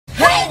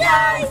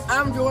guys!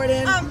 I'm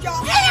Jordan. I'm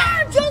Joslin.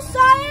 And I'm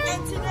Joslin.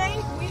 And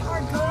today we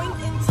are going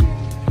into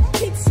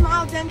Kid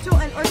Smile Dental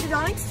and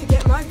Orthodontics to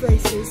get my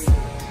braces.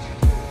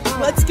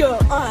 Let's go.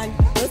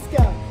 Let's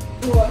go.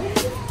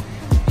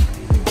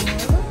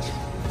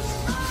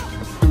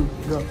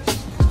 Go.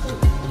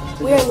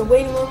 We are in the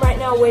waiting room right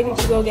now, waiting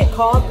to go get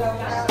called,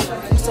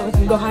 so we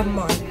can go have them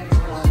on.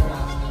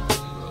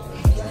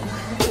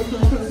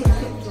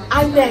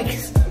 I'm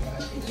next.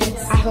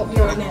 I hope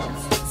you're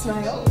next.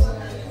 Smile.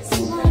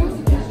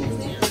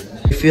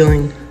 You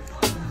feeling?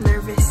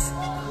 Nervous.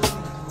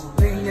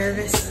 Very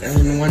nervous.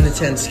 On 1 to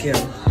 10 scale.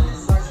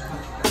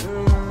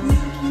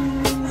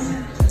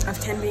 Of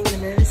 10 being the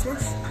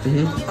nervousness?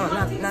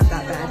 Oh, not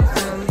that bad.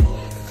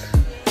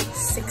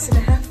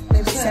 6.5,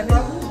 maybe 7.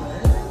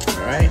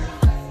 All right.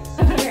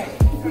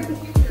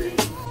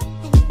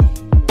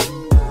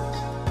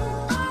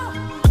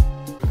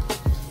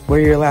 What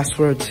are your last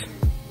words?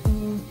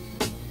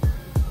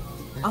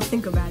 I'll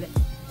think about it.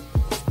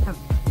 I'm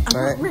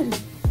All right. ready.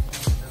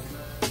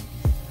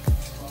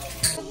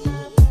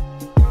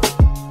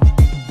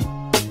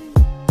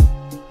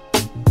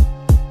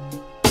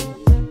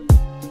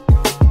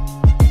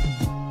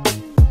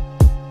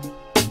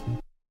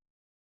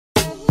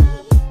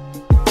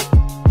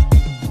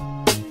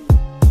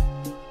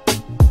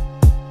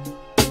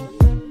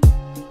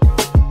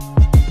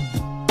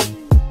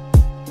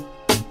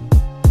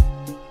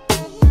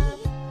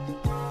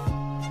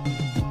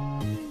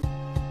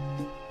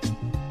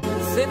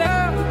 Sit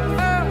up,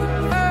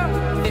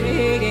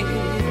 hey.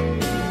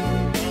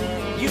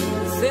 You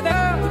sit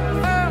up,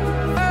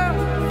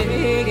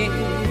 hey.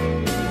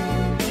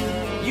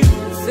 You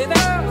sit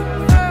up,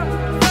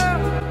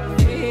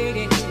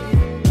 hey.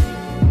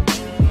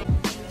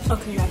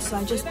 Okay guys, so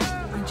I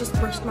just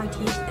brushed my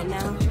teeth and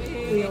now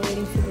we are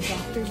waiting for the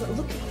doctor, but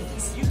look at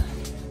this.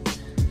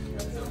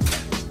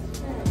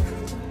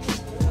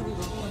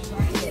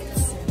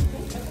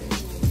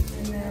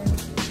 And then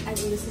I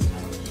think this is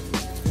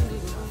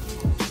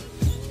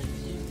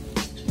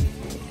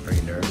Are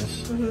you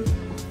nervous?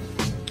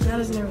 not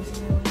as nervous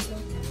as I was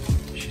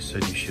though. She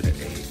said you should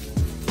have ate.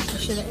 I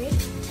should have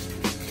ate?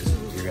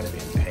 Because you're going to be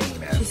in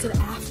pain after. She said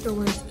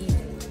afterwards eat.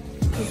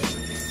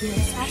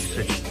 Yes, She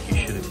after. said you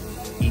should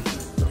have eaten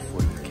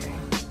before you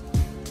came.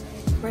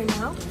 Right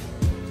now?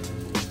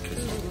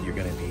 Because you're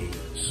going to be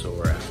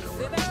sore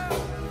afterwards.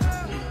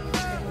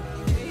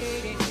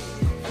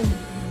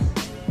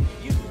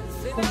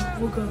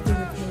 We'll go through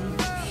the pain.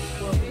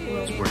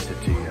 It's worth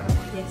it to you.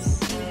 Yes.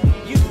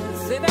 You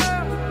sit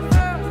up,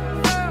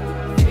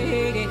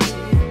 hey.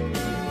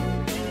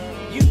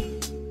 You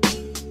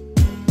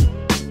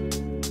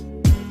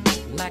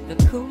like the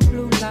cool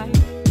blue light.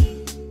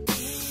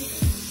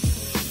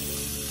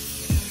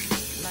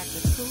 Like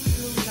the cool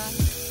blue light.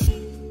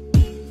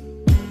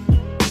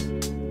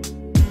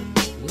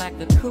 Like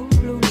the cool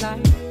blue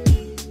light.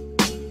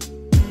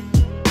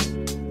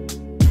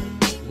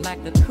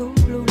 Like the cool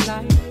blue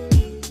light.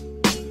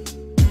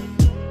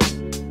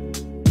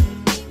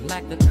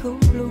 Like the cool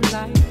blue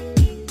light.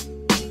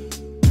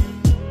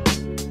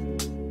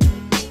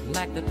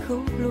 Like the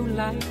cool blue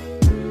light.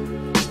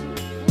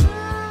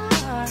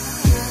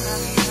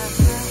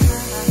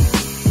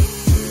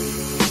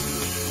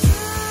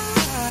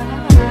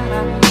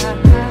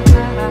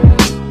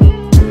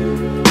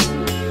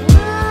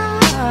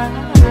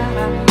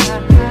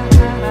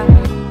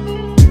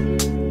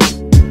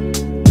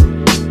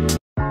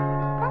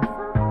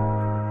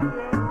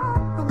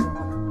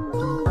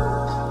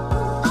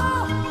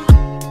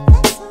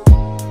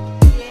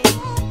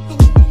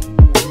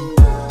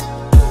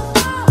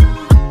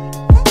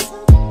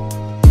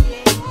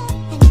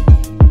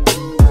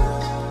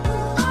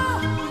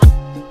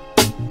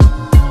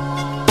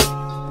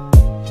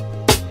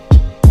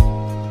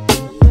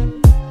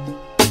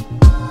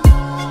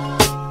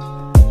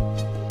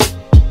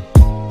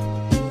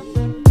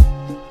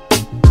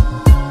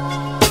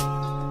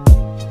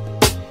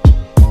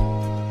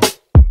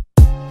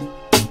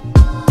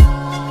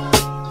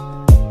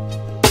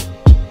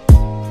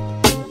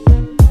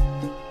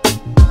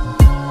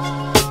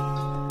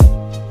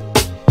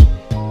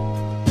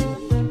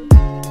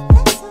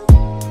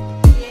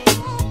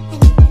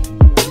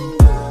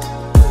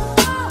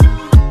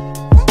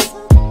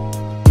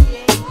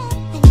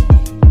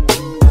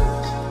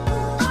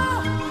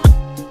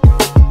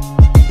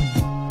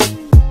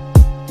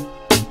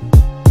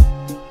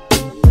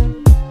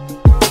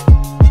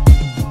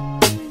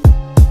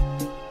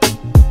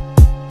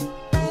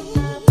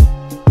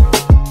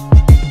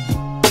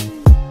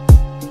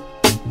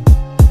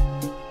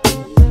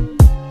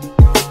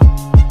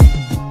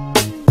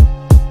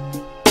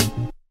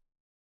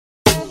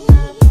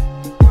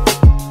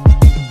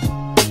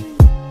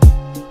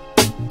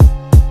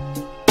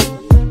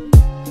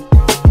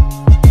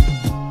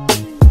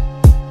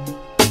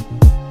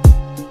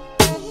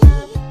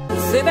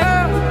 sit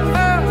up,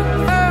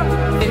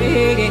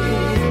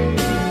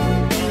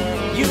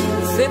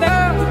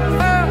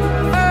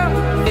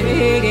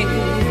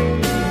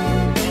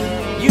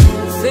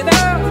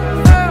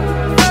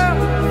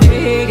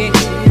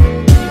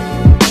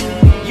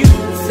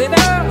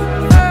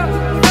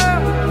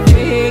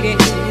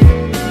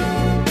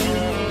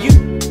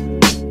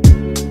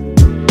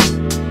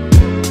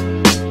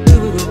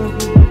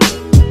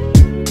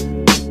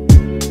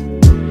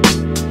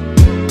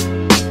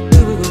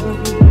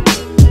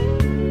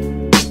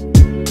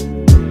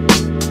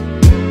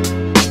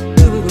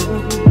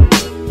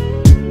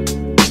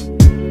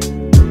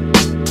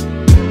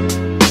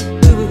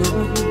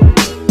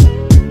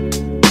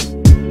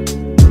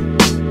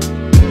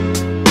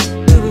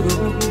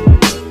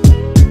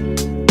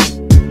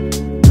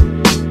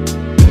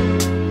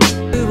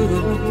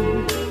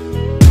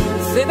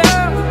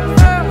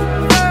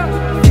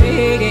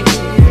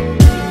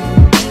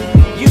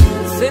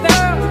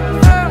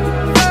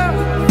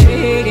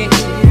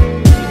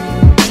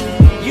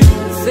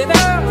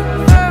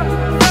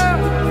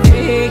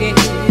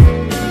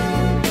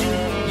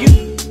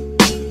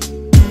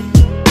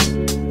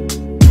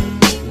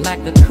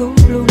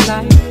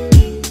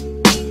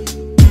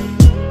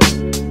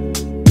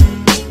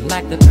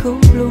 cool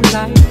blue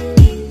light.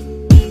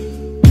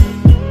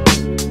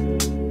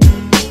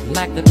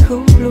 Like the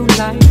cool blue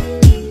light.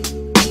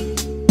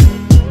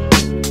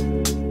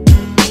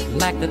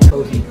 Like the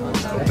cozy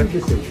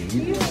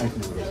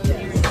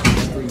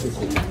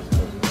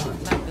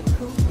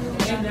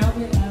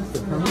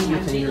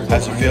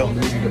How's it feel?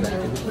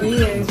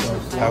 Weird.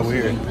 How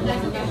weird?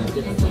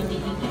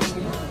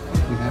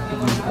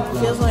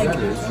 Feels like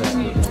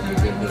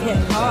hit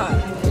hot.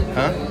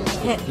 Huh?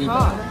 Hit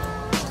hot.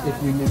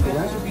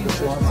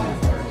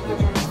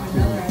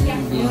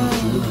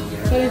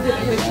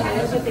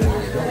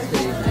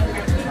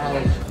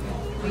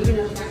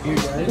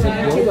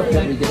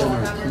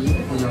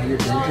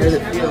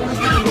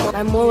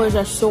 My molars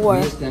are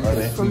sore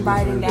from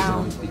biting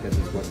down.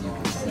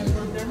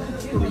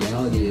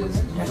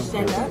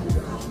 Stand up.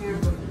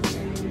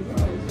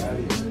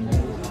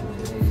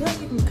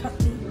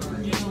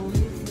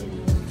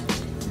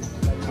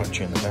 Punch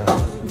you in the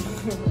mouth.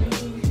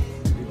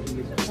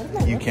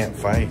 You can't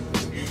fight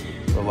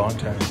for a long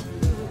time.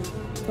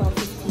 12,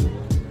 15.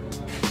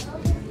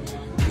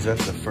 Because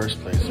that's the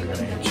first place they're going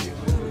to hit you.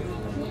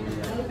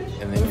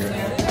 And then you're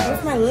What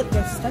if my lip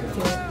gets stuck to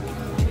it?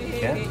 You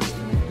can't.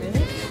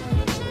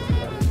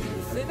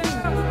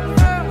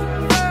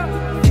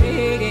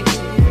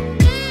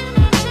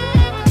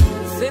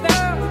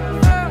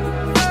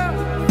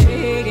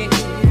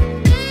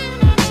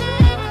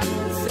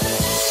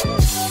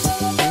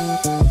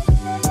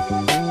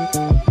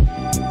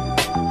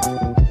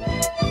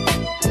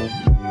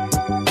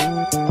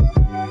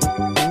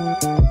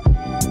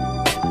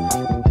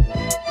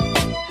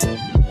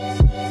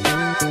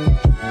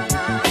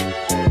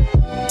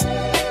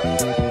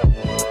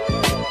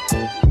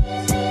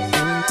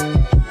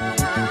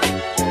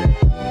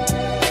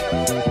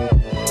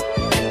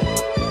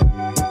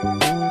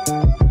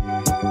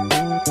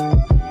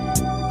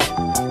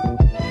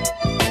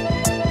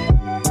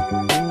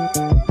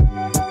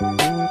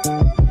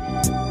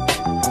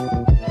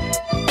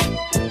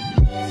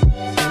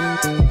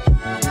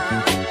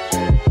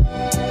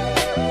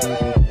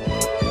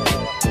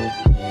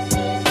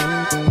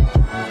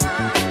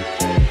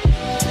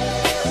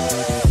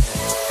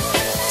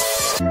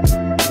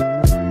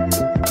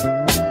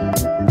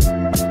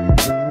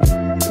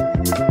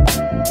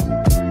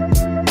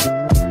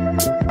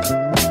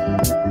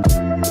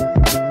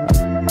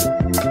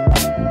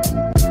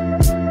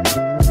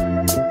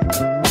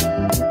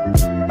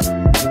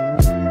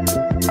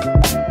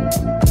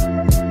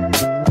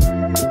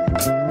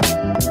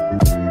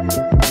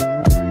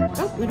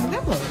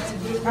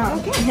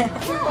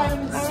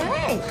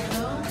 Alright,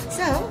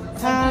 so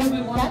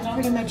that's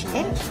pretty much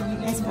it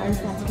as far as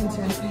that's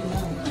concerned.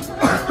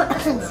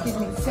 Excuse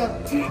me. So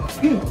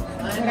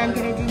what I'm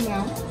gonna do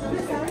now,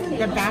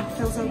 the back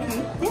feels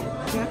okay?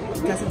 Yeah.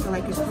 Doesn't feel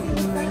like it's poking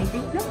you or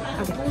anything? No.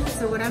 Okay.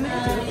 So what I'm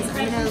gonna do is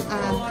I'm gonna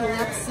pull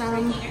up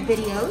some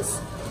videos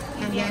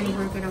and then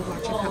we're gonna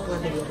watch a couple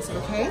of videos,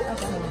 okay?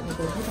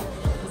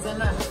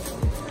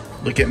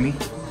 Look at me.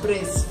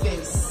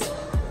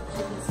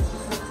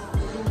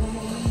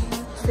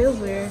 Feels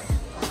weird.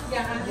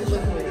 Yeah, you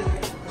look weird.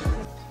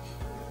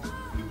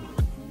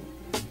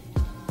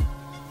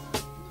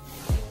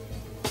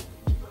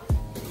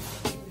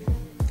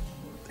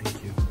 Thank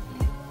you.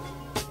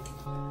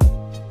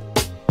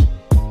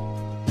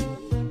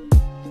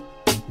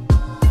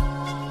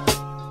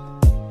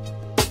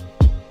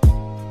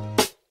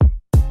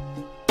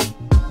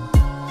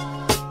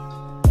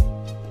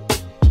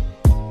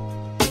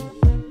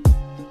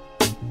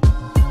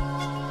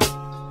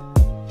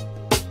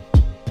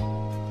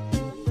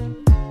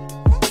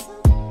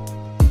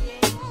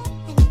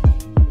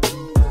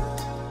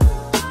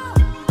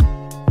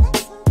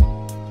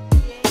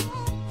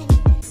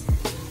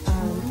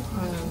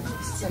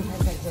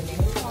 Sometimes like when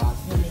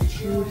they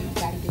chew, you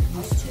gotta get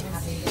used to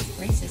having those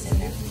braces in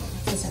there.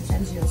 So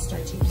sometimes you'll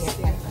start to get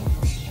like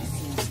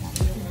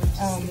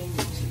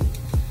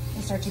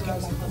you'll start to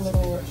get like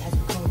little, as we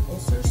call it,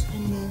 ulcers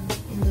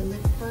in the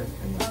lip part.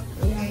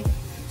 Okay,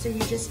 so you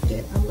just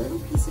get a little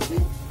piece of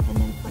it and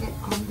then put it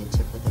on the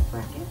tip of the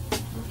bracket.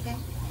 Okay,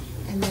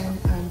 and then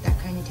that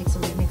kind of takes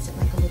away, makes it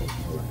like a little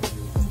pillow.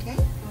 Okay,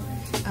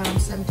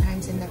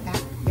 sometimes in the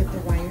back, if the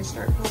wires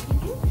start poking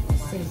you,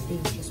 same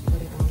thing, just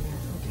put it on there.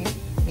 Okay,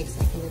 makes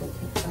like a little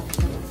pillow.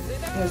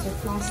 There's the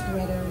floss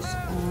threaders,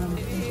 and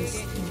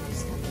just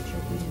stuff that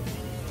you're doing.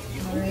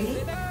 Alrighty.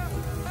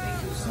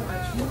 So,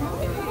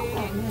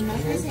 and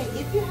like I said,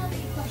 if you have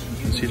any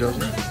questions, See those?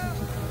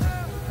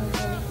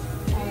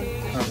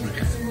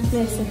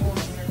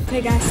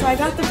 Okay guys, so I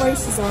got the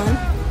braces on.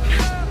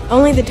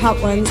 Only the top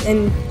ones.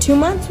 In 2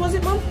 months, was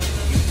it, Mom?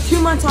 2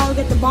 months I'll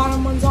get the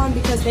bottom ones on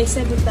because they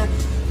said that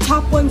the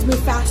top ones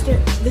move faster,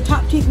 the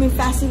top teeth move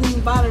faster than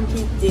the bottom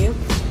teeth do.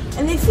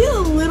 And they feel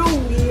a little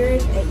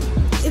weird.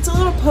 It's a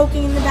little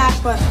poking in the back,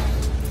 but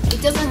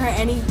it doesn't hurt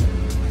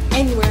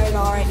anywhere at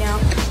all right now.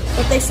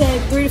 But they said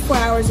 3 to 4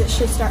 hours it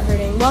should start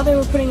hurting. While they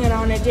were putting it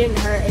on, it didn't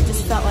hurt. It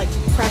just felt like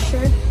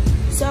pressure.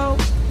 So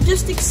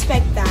just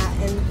expect that.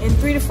 And in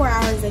 3 to 4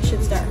 hours, they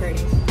should start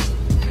hurting.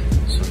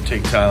 So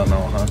Take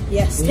Tylenol, huh?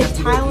 Yes, take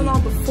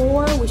Tylenol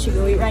before. We should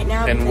go eat right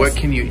now. And what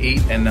can you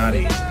eat and not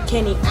eat?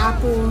 Can't eat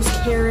apples,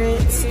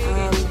 carrots.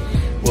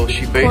 Well,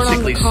 she corn on the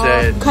basically cob.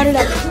 said Cut it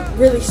up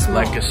really small.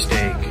 like a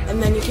steak.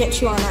 And then you can't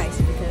chew on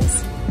ice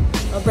because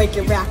it'll break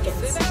your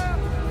brackets.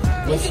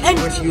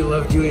 What you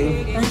love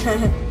doing?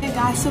 Hey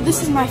guys, so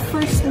this is my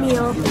first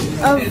meal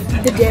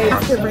of the day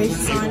after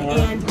braces on,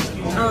 and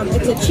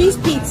it's a cheese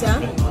pizza,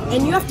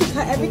 and you have to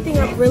cut everything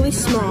up really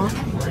small.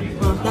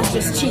 Well, that's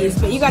just cheese,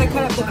 but you gotta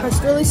cut up the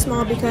crust really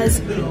small because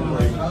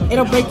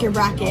it'll break your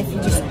bracket if you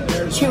just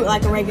chew it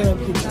like a regular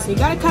pizza. So you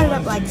gotta cut it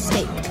up like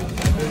steak.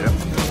 Yep.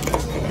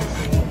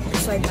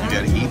 Just like that. You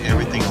gotta eat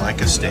everything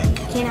like a steak.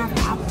 You can't have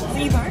apples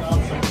either.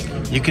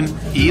 You can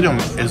eat them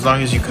as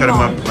long as you cut them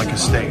up like a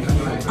steak.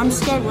 I'm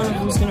scared one of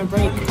them's gonna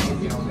break.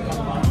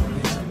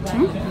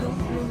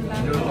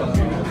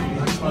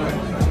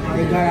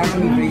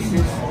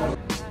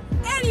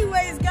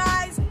 Anyways,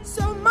 guys,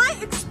 so my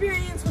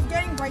experience with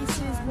getting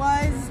braces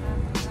was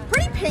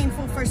pretty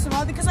painful, first of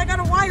all, because I got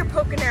a wire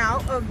poking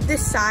out of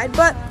this side,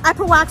 but I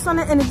put wax on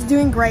it and it's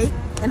doing great.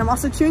 And I'm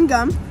also chewing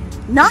gum,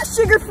 not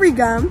sugar-free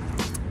gum.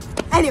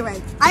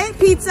 Anyway, I ate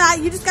pizza.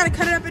 You just gotta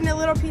cut it up into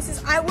little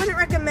pieces. I wouldn't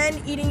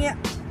recommend eating it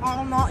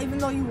all in all, even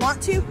though you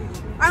want to.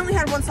 I only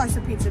had one slice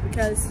of pizza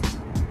because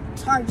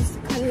it's hard just to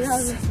cut it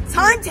out. It's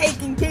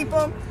time-taking,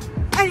 people.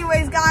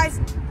 Anyways, guys,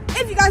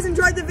 if you guys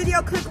enjoyed the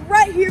video, click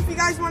right here if you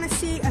guys want to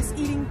see us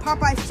eating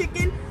Popeye's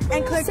chicken,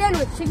 and click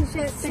chicken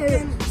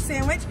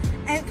sandwich,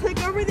 and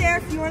click over there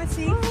if you want to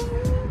see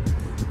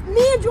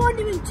me and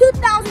Jordan doing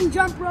 2,000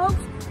 jump ropes,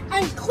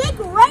 and click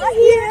right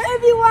here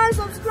if you want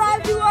to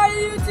subscribe to our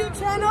YouTube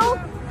channel.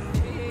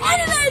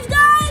 Anyways,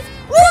 guys,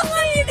 we'll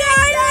see you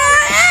guys.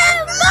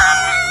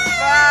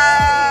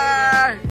 Bye.